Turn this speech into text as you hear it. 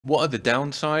What are the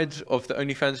downsides of the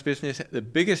OnlyFans business? The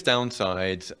biggest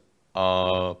downsides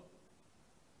are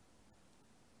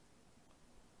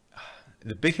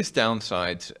the biggest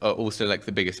downsides are also like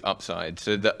the biggest upsides.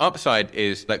 So the upside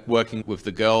is like working with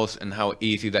the girls and how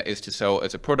easy that is to sell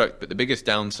as a product. But the biggest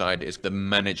downside is the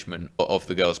management of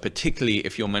the girls, particularly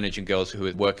if you're managing girls who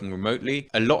are working remotely.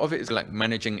 A lot of it is like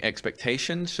managing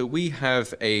expectations. So we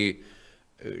have a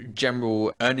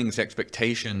general earnings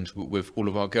expectations with all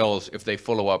of our girls if they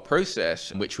follow our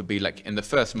process, which would be like in the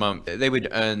first month they would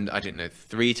earn, I don't know,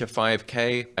 3 to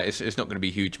 5k. It's not going to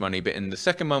be huge money, but in the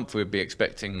second month we'd be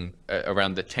expecting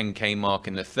around the 10k mark.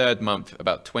 In the third month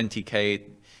about 20k,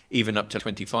 even up to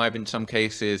 25 in some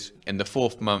cases. In the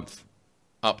fourth month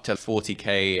up to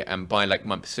 40k, and by like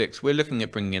month 6 we're looking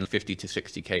at bringing in 50 to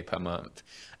 60k per month,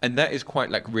 and that is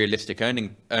quite like realistic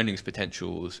earnings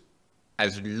potentials,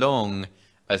 as long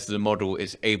as the model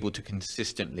is able to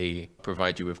consistently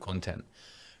provide you with content.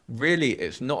 Really,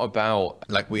 it's not about,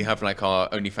 like, we have like our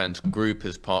OnlyFans group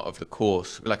as part of the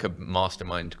course, like a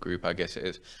mastermind group, I guess it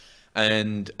is.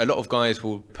 And a lot of guys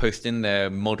will post in their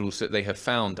models that they have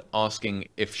found asking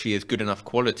if she is good enough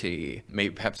quality.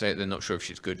 Maybe perhaps they're not sure if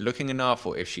she's good looking enough,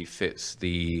 or if she fits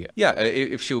the,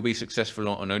 if she'll be successful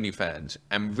on OnlyFans.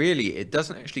 And really, it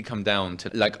doesn't actually come down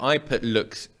to, like, I put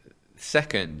looks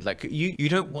second. Like, you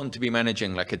don't want to be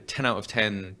managing like a 10 out of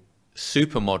 10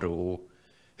 supermodel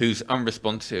who's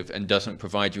unresponsive and doesn't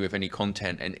provide you with any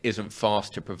content and isn't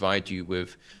fast to provide you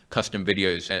with custom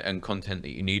videos and content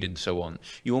that you need and so on.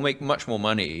 You will make much more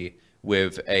money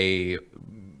with a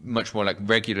much more like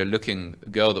regular looking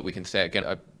girl that we can say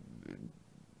again,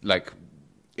 like,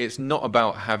 it's not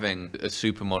about having a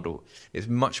supermodel. It's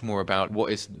much more about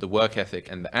what is the work ethic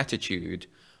and the attitude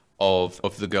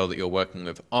of the girl that you're working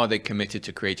with. Are they committed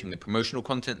to creating the promotional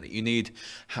content that you need?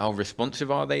 How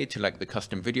responsive are they to like the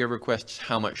custom video requests?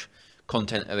 How much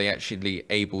content are they actually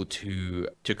able to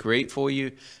create for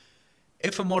you?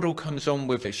 If a model comes on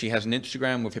with, she has an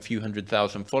Instagram with a few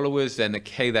 100,000 followers, then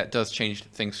okay, that does change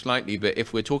things slightly. But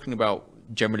if we're talking about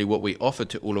generally what we offer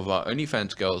to all of our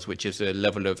OnlyFans girls, which is a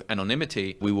level of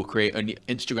anonymity, we will create only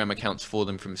Instagram accounts for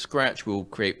them from scratch. We'll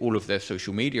create all of their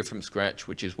social media from scratch,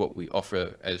 which is what we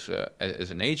offer as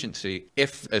an agency.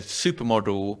 If a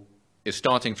supermodel is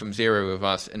starting from zero with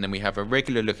us, and then we have a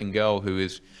regular looking girl who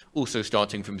is also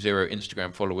starting from zero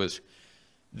Instagram followers,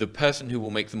 the person who will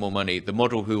make the more money, the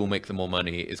model who will make the more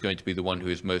money, is going to be the one who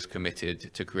is most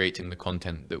committed to creating the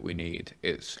content that we need.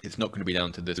 It's not going to be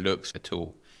down to the looks at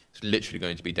all. It's literally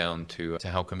going to be down to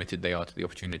how committed they are to the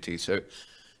opportunity. So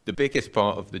the biggest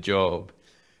part of the job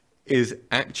is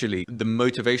actually the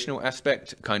motivational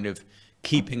aspect, kind of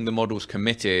keeping the models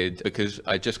committed, because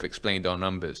I just explained our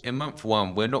numbers. In month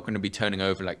 1, we're not going to be turning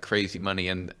over like crazy money.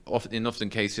 And in often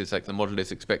cases, like the model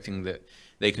is expecting that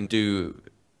they can do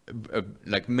a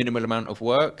like minimal amount of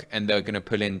work and they're going to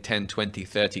pull in 10, 20,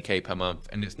 30k per month,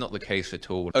 and it's not the case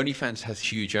at all. OnlyFans has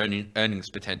huge earnings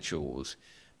potentials,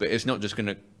 but it's not just going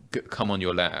to come on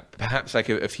your lap. Perhaps like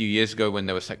a few years ago when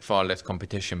there was like far less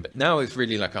competition, but now it's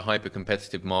really like a hyper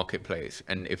competitive marketplace.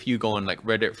 And if you go on like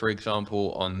Reddit, for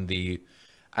example, on the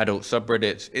adult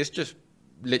subreddits, it's just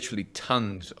literally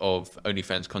tons of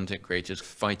OnlyFans content creators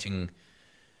fighting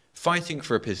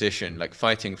for a position, like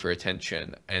fighting for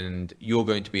attention, and you're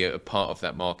going to be a part of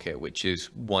that market, which is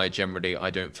why generally I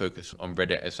don't focus on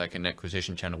Reddit as like an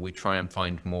acquisition channel. We try and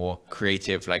find more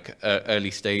creative, like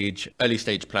early stage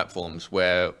platforms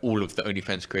where all of the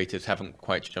OnlyFans creators haven't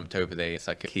quite jumped over there. It's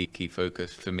like a key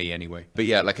focus for me anyway. But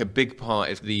yeah, like a big part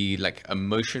is the like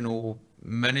emotional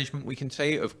management, we can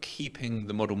say, of keeping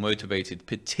the model motivated,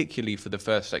 particularly for the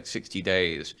first like 60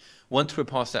 days. Once we're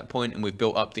past that point and we've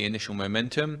built up the initial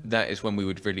momentum, that is when we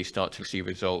would really start to see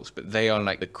results. But they are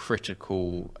like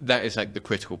that is like the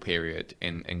critical period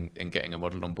in getting a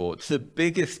model on board. The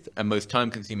biggest and most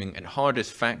time consuming and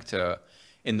hardest factor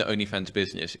in the OnlyFans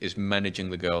business is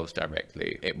managing the girls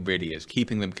directly. It really is.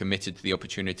 Keeping them committed to the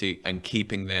opportunity and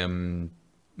keeping them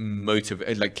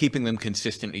like keeping them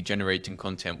consistently generating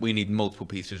content. We need multiple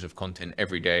pieces of content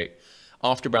every day.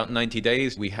 After about 90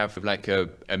 days, we have like a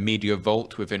media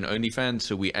vault within OnlyFans,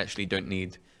 so we actually don't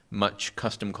need much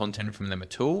custom content from them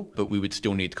at all, but we would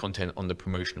still need content on the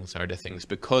promotional side of things,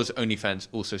 because OnlyFans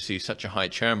also sees such a high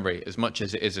churn rate. As much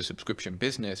as it is a subscription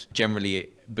business, generally,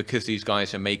 because these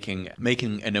guys are making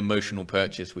an emotional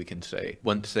purchase, we can say,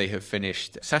 once they have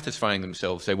finished satisfying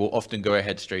themselves, they will often go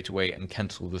ahead straight away and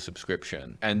cancel the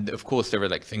subscription. And of course, there are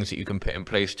like things that you can put in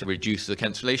place to reduce the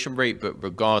cancellation rate, but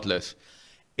regardless,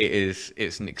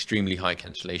 it's an extremely high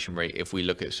cancellation rate. If we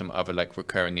look at some other like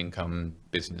recurring income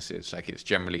businesses, like it's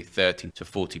generally 30 to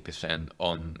 40%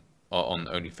 on are on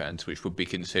OnlyFans, which would be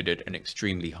considered an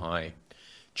extremely high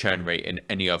churn rate in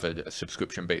any other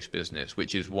subscription-based business,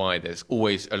 which is why there's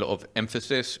always a lot of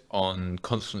emphasis on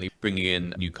constantly bringing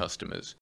in new customers.